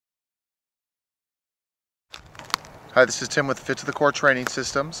Hi, this is Tim with Fit to the Core Training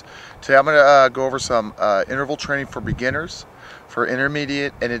Systems. Today I'm going to go over some interval training for beginners, for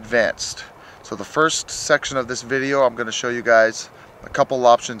intermediate, and advanced. So the first section of this video, I'm going to show you guys a couple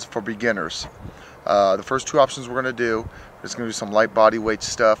options for beginners. The first two options we're going to do is going to be some light body weight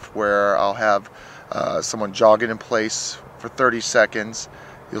stuff where I'll have someone jogging in place for 30 seconds.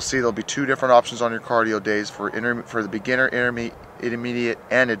 You'll see there'll be two different options on your cardio days for the beginner, intermediate,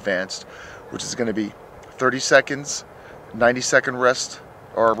 and advanced, which is going to be 30 seconds, 90-second rest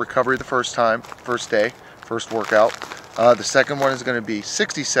or recovery the first day, first workout. The second one is going to be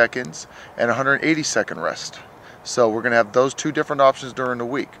 60 seconds and 180-second rest. So we're going to have those two different options during the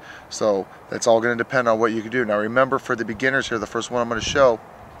week. So that's all going to depend on what you can do. Now remember, for the beginners here, the first one I'm going to show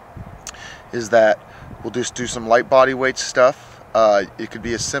is that we'll just do some light body weight stuff. It could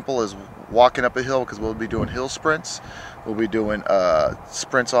be as simple as walking up a hill, because we'll be doing hill sprints. We'll be doing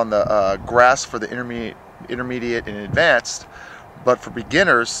sprints on the grass for the intermediate and advanced. But for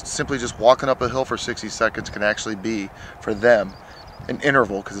beginners, simply just walking up a hill for 60 seconds can actually be, for them, an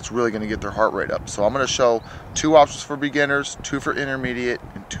interval, because it's really going to get their heart rate up. So I'm going to show two options for beginners, two for intermediate,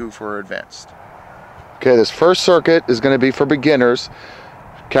 and two for advanced. Okay, this first circuit is going to be for beginners.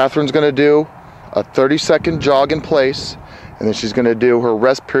 Catherine's going to do a 30-second jog in place, and then she's going to do her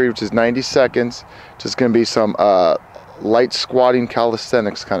rest period, which is 90 seconds. Just going to be some light squatting,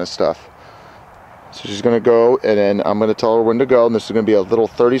 calisthenics kind of stuff. So she's going to go, and then I'm going to tell her when to go, and this is going to be a little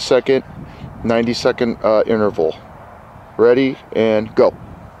 30-second, 90-second interval. Ready, and go.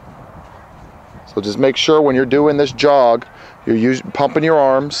 So just make sure when you're doing this jog, you're pumping your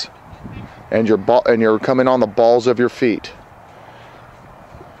arms, and you're coming on the balls of your feet.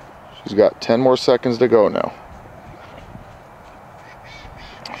 She's got 10 more seconds to go now.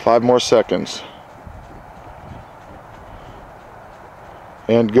 5 more seconds.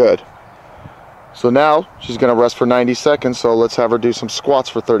 And good. So now she's going to rest for 90 seconds, so let's have her do some squats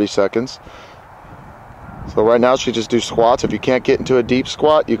for 30 seconds. So right now she just do squats. If you can't get into a deep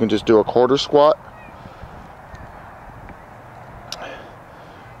squat, you can just do a quarter squat.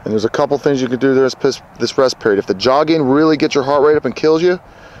 And there's a couple things you can do this rest period. If the jogging really gets your heart rate up and kills you,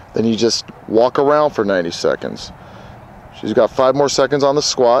 then you just walk around for 90 seconds. She's got 5 more seconds on the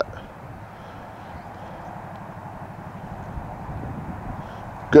squat.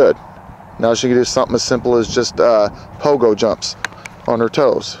 Good. Now she can do something as simple as just pogo jumps on her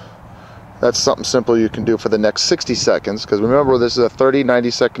toes. That's something simple you can do for the next 60 seconds, because remember, this is a 30,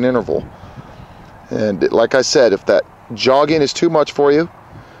 90-second interval. And like I said, if that jogging is too much for you,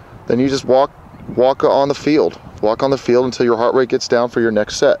 then you just walk on the field. Walk on the field until your heart rate gets down for your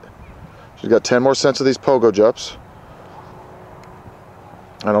next set. She's got 10 more sets of these pogo jumps.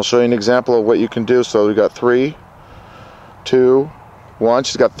 And I'll show you an example of what you can do. So we got 3, 2, 1.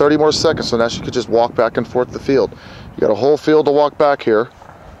 She's got 30 more seconds, so now she could just walk back and forth the field. You got a whole field to walk back here.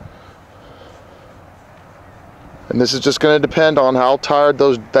 And this is just going to depend on how tired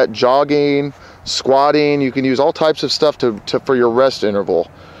that jogging, squatting, you can use all types of stuff for your rest interval.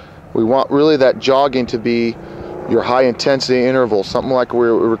 We want really that jogging to be your high intensity interval, something like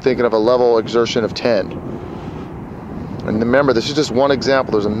we were thinking of a level exertion of 10. And remember, this is just one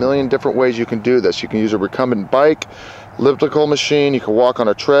example. There's a million different ways you can do this. You can use a recumbent bike, elliptical machine, you can walk on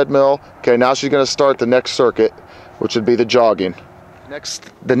a treadmill. Okay, now she's going to start the next circuit, which would be the jogging.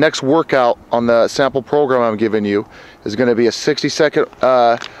 The next workout on the sample program I'm giving you is going to be a 60-second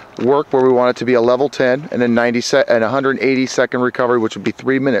work where we want it to be a level 10, and then 180-second recovery, which would be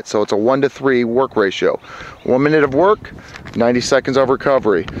 3 minutes. So it's a 1-to-3 work ratio. 1 minute of work, 90 seconds of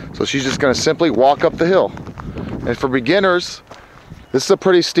recovery. So she's just going to simply walk up the hill. And for beginners, this is a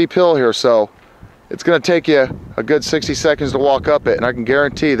pretty steep hill here, so it's going to take you a good 60 seconds to walk up it, and I can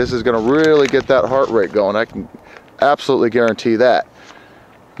guarantee this is going to really get that heart rate going. I can absolutely guarantee that.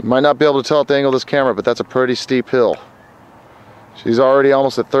 You might not be able to tell at the angle of this camera, but that's a pretty steep hill. She's already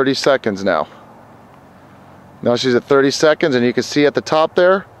almost at 30 seconds now. Now she's at 30 seconds, and you can see at the top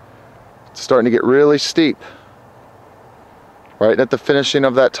there, it's starting to get really steep. Right at the finishing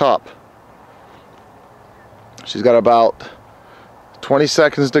of that top. She's got about 20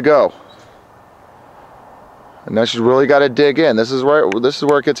 seconds to go. And now she's really got to dig in. This is where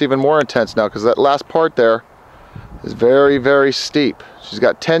it gets even more intense now, because that last part there is very, very steep. She's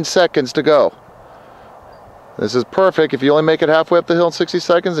got 10 seconds to go. This is perfect. If you only make it halfway up the hill in 60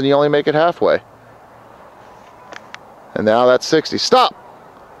 seconds, and you only make it halfway. And now that's 60. Stop!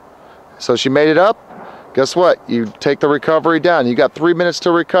 So she made it up. Guess what? You take the recovery down. You got 3 minutes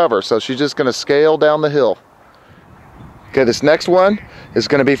to recover. So she's just going to scale down the hill. Okay, this next one is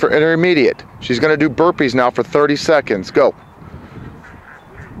going to be for intermediate. She's going to do burpees now for 30 seconds. Go.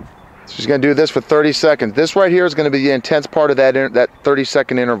 She's She's going to do this for 30 seconds. This right here is going to be the intense part of that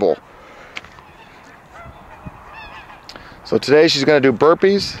 30-second interval. So today she's going to do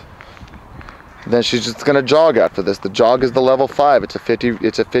burpees. And then she's just going to jog after this. The jog is the level 5. It's a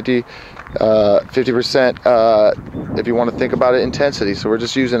 50% if you want to think about it, intensity. So we're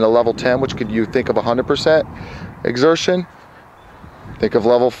just using a level 10, which could you think of 100% exertion. Think of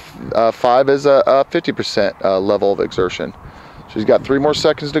level 5 as a 50% level of exertion. She's got 3 more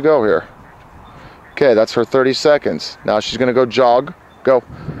seconds to go here. Okay, that's her 30 seconds. Now she's going to go jog, go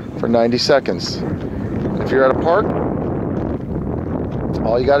for 90 seconds. If you're at a park,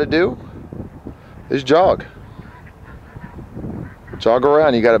 all you got to do is jog. Jog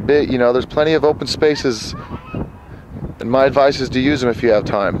around. You got a bit, you know, there's plenty of open spaces, and my advice is to use them if you have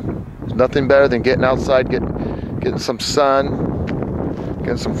time. There's nothing better than getting outside, getting some sun,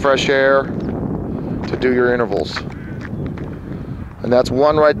 getting some fresh air to do your intervals. And that's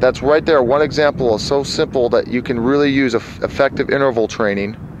right there, one example is so simple that you can really use effective interval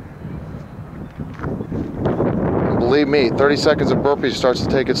training. And believe me, 30 seconds of burpees starts to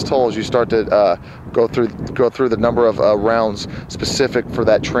take its toll as you start to go through the number of rounds specific for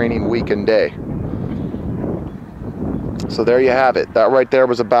that training week and day. So there you have it. That right there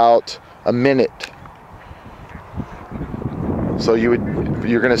was about a minute. So you're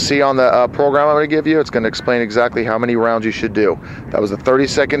going to see on the program I'm going to give you, it's going to explain exactly how many rounds you should do. That was a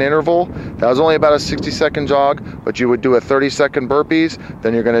 30-second interval. That was only about a 60-second jog, but you would do a 30-second burpees,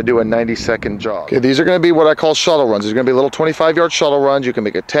 then you're going to do a 90-second jog. Okay, these are going to be what I call shuttle runs. There's going to be little 25-yard shuttle runs. You can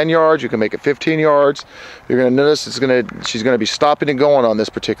make it 10 yards, you can make it 15 yards. You're going to notice she's going to be stopping and going on this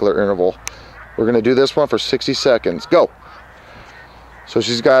particular interval. We're going to do this one for 60 seconds. Go. So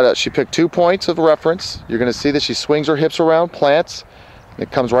she picked 2 points of reference. You're going to see that she swings her hips around, plants, and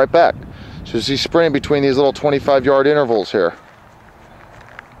it comes right back. So she's sprinting between these little 25-yard intervals here.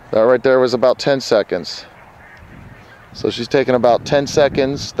 That right there was about 10 seconds. So she's taking about 10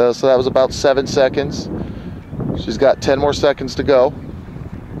 seconds. So that was about 7 seconds. She's got 10 more seconds to go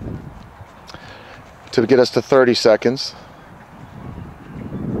to get us to 30 seconds.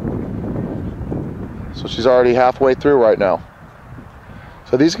 So she's already halfway through right now.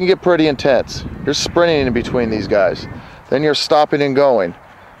 So these can get pretty intense. You're sprinting in between these guys. Then you're stopping and going.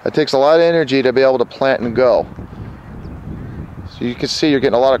 It takes a lot of energy to be able to plant and go. So you can see you're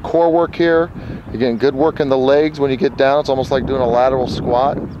getting a lot of core work here. You're getting good work in the legs when you get down. It's almost like doing a lateral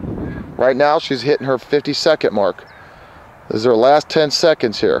squat. Right now she's hitting her 50-second mark. This is her last 10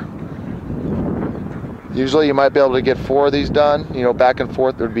 seconds here. Usually you might be able to get 4 of these done. You know, back and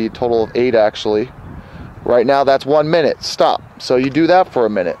forth, there would be a total of 8 actually. Right now that's 1 minute. Stop. So you do that for a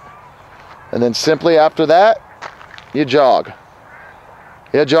minute. And then simply after that, you jog.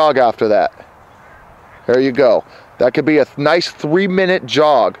 You jog after that. There you go. That could be a nice 3-minute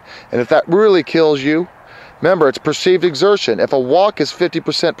jog. And if that really kills you, remember, it's perceived exertion. If a walk is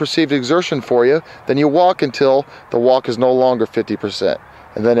 50% perceived exertion for you, then you walk until the walk is no longer 50%.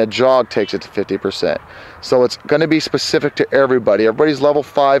 And then a jog takes it to 50%. So it's going to be specific to everybody. Everybody's level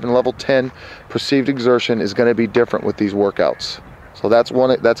 5 and level 10 perceived exertion is going to be different with these workouts. So that's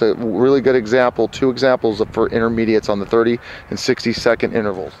a really good example, 2 examples for intermediates on the 30 and 60-second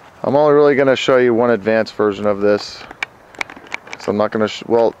intervals. I'm only really going to show you one advanced version of this. So I'm not going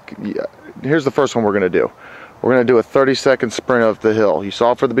to, here's the first one we're going to do. We're going to do a 30-second sprint of the hill. You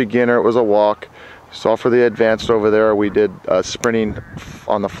saw for the beginner, it was a walk. So for the advanced over there, we did sprinting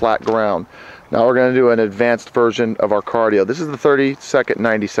on the flat ground. Now we're going to do an advanced version of our cardio. This is the 30-second,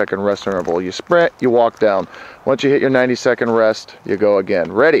 90-second rest interval. You sprint, you walk down. Once you hit your 90-second rest, you go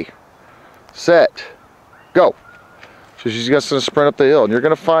again. Ready, set, go. So she's just going to sprint up the hill. And you're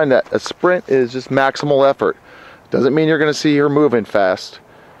going to find that a sprint is just maximal effort. Doesn't mean you're going to see her moving fast,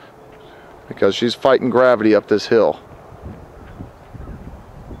 because she's fighting gravity up this hill.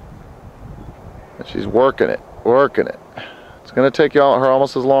 She's working it, working it. It's going to take her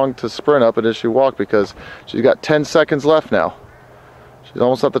almost as long to sprint up it as she walked, because she's got 10 seconds left now. She's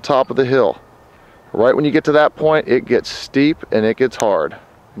almost at the top of the hill. Right when you get to that point, it gets steep and it gets hard.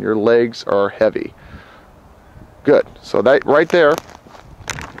 Your legs are heavy. Good. So that right there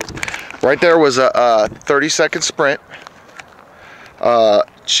was a 30-second sprint.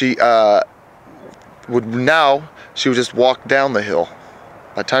 She would just walk down the hill.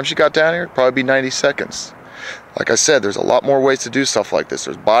 By the time she got down here, it'd probably be 90 seconds. Like I said, there's a lot more ways to do stuff like this.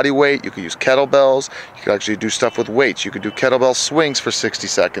 There's body weight, you could use kettlebells, you could actually do stuff with weights. You could do kettlebell swings for 60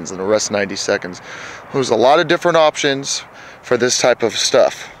 seconds and the rest 90 seconds. There's a lot of different options for this type of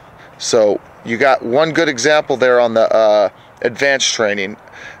stuff. So you got one good example there on the advanced training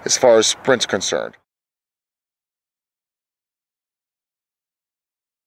as far as sprint's concerned.